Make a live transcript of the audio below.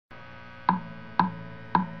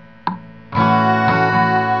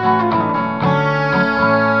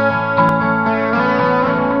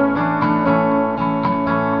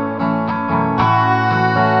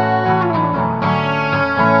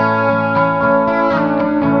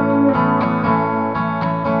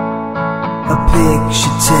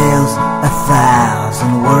picture tells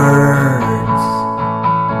 1,000 words.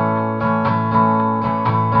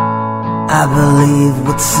 I believe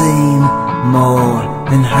what seemed more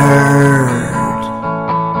than heard.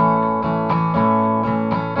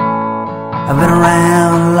 I've been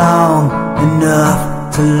around long enough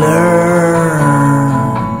to learn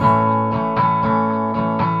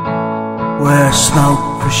where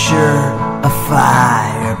smoke for sure, a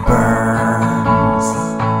fire burns.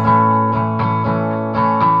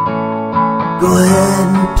 Go ahead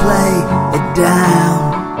and play it down.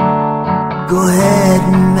 Go ahead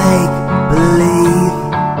and make believe.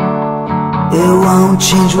 It won't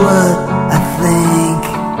change what I think.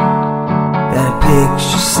 That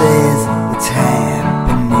picture says it's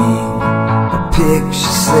happening. A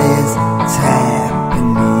picture says it's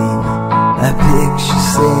happening. A picture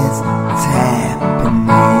says it's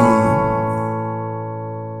happening.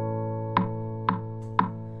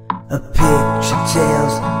 A picture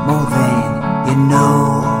tells more than you know.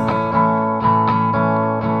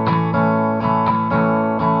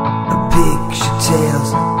 A picture tells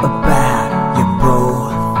about your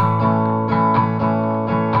growth.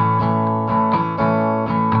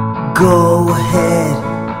 Go ahead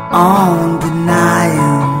on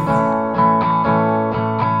denying.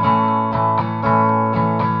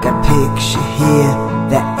 Got a picture here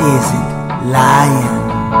that isn't lying.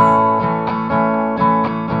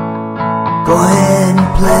 Go ahead and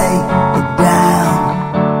play it down.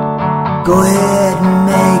 Go ahead and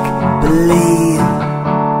make believe.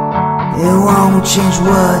 It won't change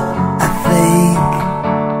what I think.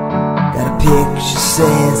 Got a picture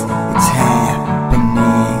says it's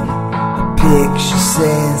happening. A picture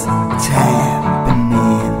says it's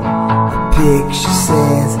happening. A picture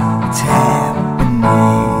says it's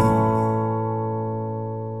happening.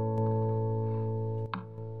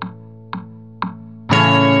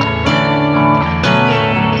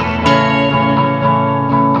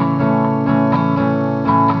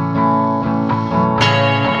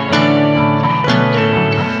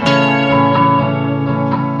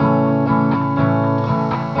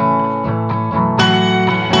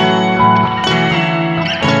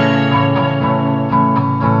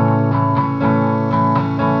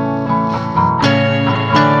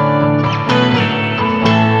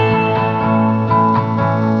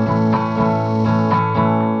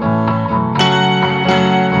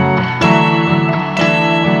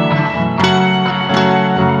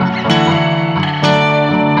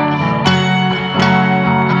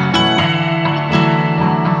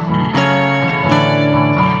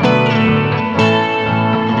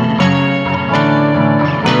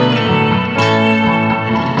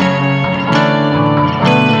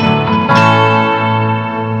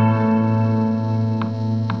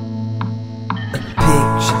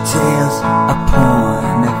 A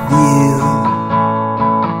point of view.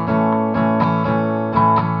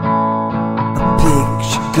 A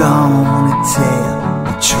picture gonna tell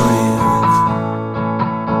the truth.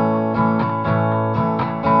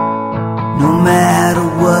 No matter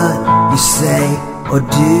what you say or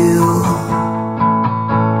do,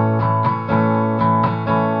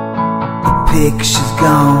 the picture's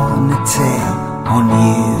gonna tell on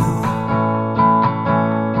you.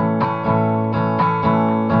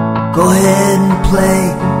 Go ahead and play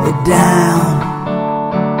it down.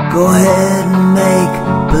 Go ahead and make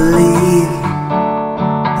believe.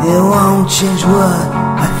 It won't change what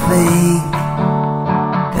I think.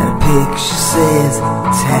 That a picture says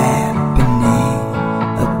it's happening.